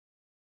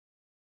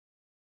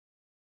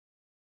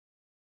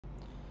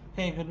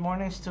Hey, good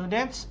morning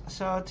students.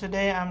 So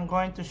today I'm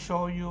going to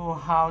show you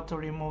how to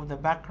remove the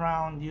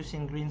background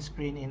using green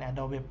screen in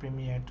Adobe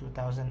Premiere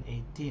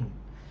 2018.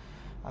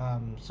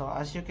 So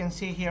as you can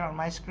see here on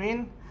my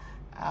screen,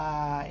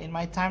 in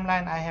my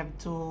timeline I have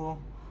two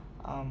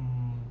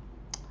um,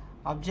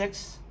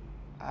 objects.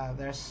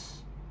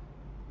 There's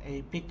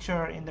a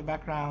picture in the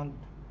background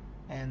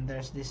and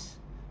there's this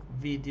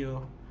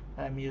video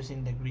that I'm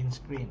using the green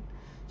screen.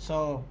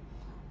 So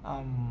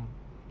um,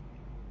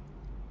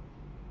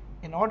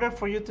 in order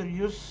for you to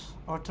use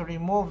or to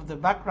remove the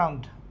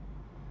background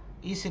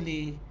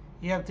easily,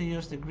 you have to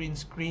use the green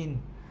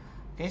screen.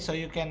 Okay, so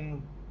you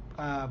can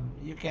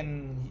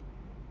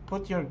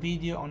put your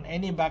video on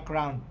any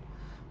background,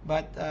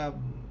 but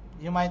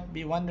you might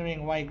be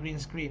wondering why green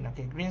screen.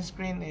 Okay, green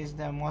screen is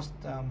the most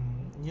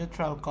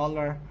neutral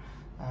color.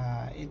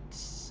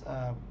 It's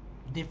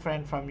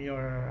different from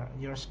your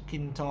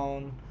skin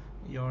tone,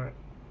 your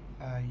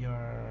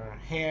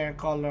hair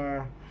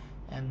color,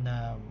 and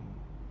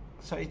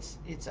so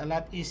it's a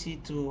lot easy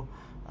to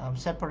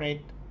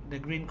separate the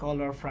green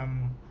color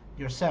from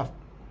yourself,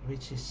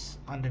 which is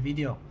on the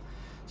video.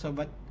 So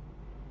but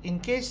in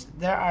case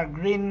there are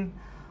green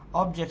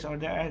objects or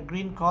there are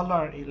green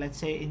color, let's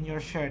say in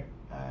your shirt,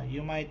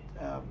 you might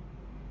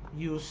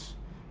use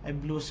a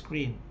blue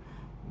screen,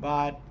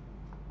 but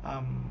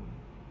um,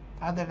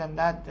 other than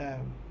that,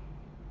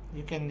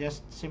 you can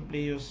just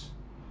simply use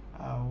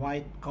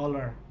white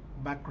color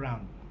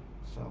background.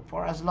 So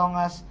for as long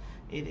as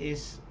it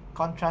is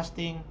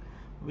contrasting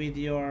with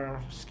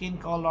your skin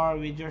color,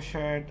 with your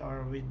shirt,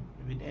 or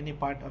with any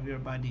part of your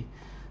body.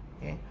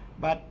 Okay,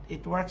 but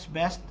it works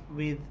best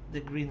with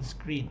the green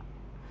screen.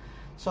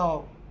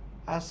 So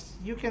as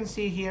you can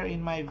see here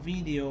in my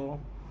video,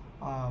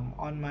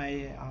 on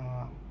my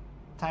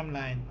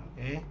timeline,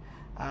 okay,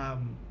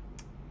 um,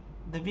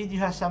 the video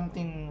has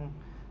something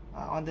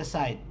on the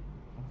side.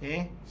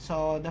 Okay,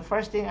 so the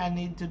first thing I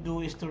need to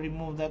do is to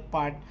remove that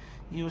part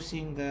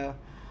using the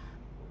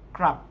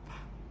crop.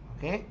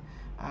 Okay,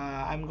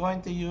 I'm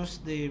going to use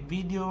the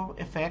video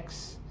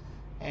effects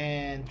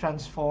and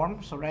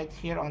transform. So right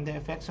here on the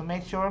effects, so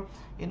make sure,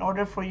 in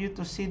order for you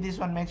to see this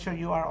one, make sure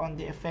you are on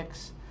the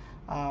effects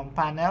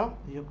panel.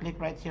 You click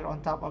right here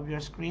on top of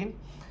your screen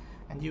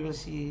and you will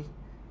see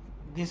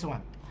this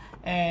one.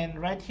 And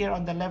right here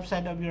on the left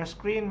side of your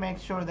screen, make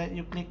sure that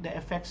you click the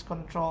effects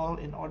control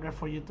in order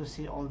for you to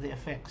see all the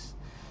effects.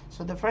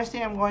 So the first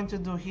thing I'm going to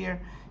do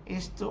here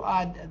is to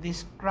add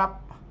this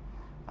crop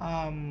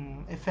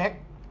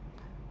effect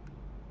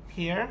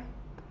here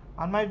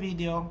on my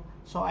video,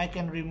 so I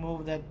can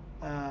remove that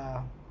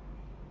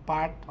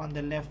part on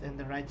the left and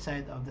the right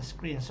side of the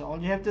screen. So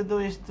all you have to do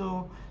is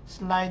to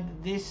slide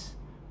this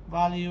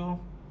value,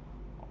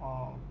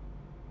 uh,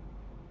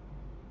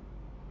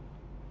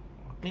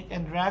 click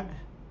and drag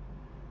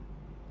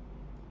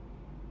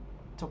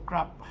to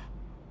crop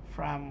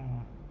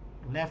from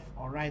left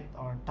or right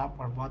or top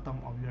or bottom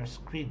of your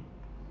screen.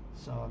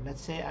 So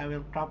let's say I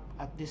will crop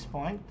at this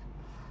point.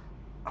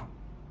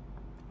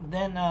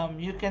 Then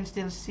you can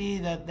still see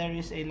that there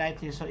is a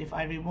light here. So if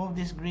I remove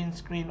this green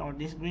screen or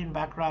this green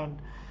background,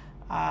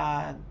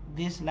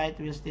 this light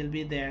will still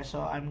be there.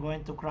 So I'm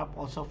going to crop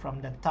also from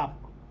the top.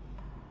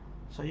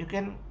 So you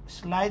can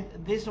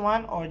slide this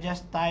one or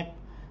just type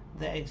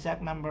the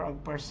exact number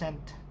of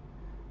percent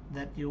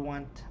that you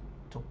want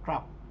to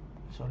crop.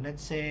 So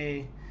let's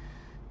say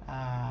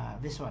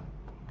this one.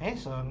 Okay,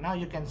 so now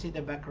you can see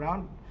the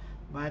background,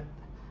 but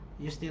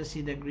you still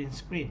see the green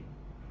screen.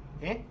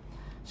 Okay,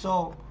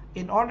 so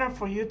in order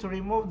for you to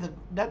remove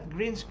that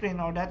green screen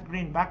or that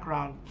green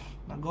background,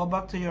 now go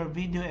back to your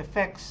video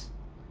effects,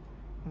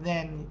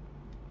 then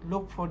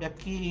look for the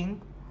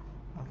keying.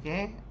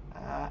 Okay,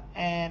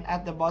 and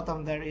at the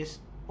bottom there is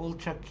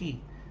ultra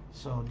key,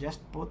 so just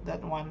put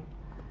that one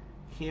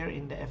here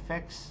in the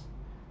effects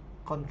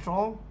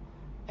control,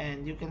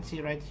 and you can see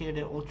right here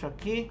the ultra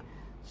key.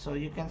 So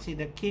you can see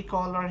the key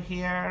color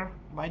here,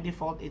 by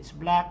default it's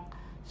black,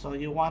 so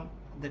you want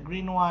the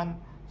green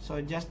one. So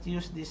just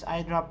use this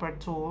eyedropper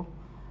tool,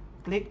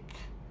 click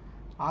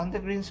on the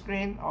green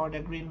screen or the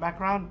green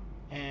background,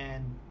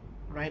 and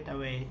right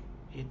away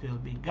it will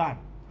be gone.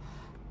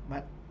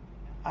 But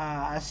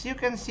as you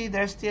can see,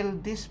 there's still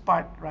this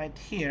part right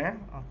here.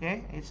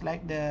 Okay, it's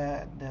like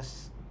the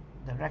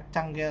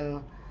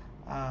rectangle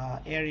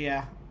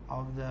area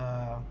of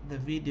the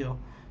video,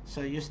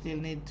 so you still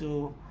need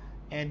to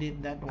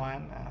edit that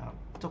one.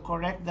 To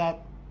correct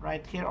that,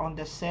 right here on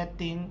the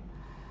setting,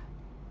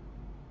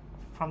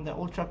 from the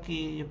ultra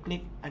key you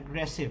click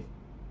aggressive.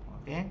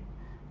 Okay,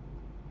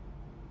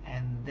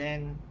 and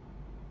then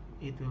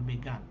it will be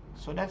gone.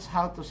 So that's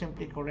how to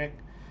simply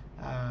correct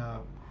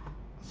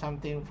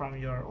something from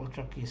your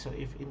ultra key. So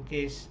if in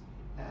case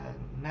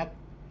not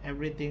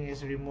everything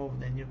is removed,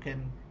 then you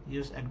can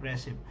use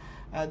aggressive.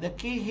 The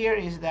key here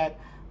is that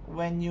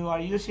when you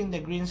are using the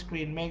green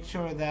screen, make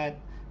sure that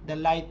the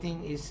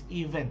lighting is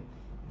even.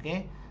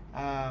 Okay,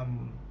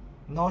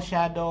 no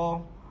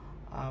shadow,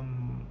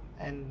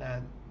 and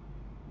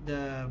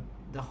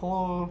the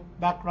whole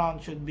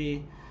background should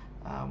be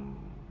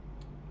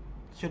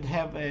should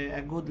have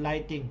a good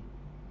lighting.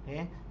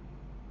 Okay,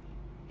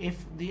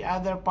 if the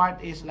other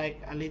part is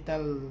like a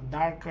little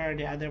darker,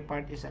 the other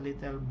part is a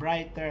little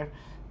brighter,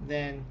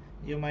 then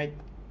you might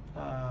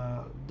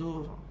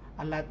do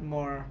a lot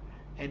more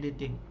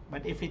editing.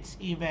 But if it's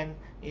even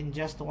in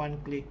just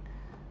one click,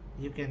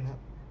 you can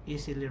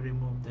easily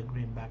remove the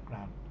green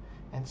background.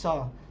 And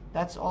so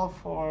that's all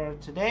for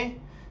today.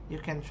 You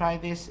can try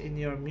this in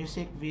your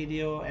music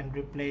video and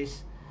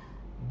replace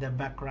the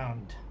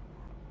background.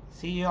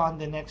 See you on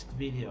the next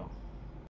video.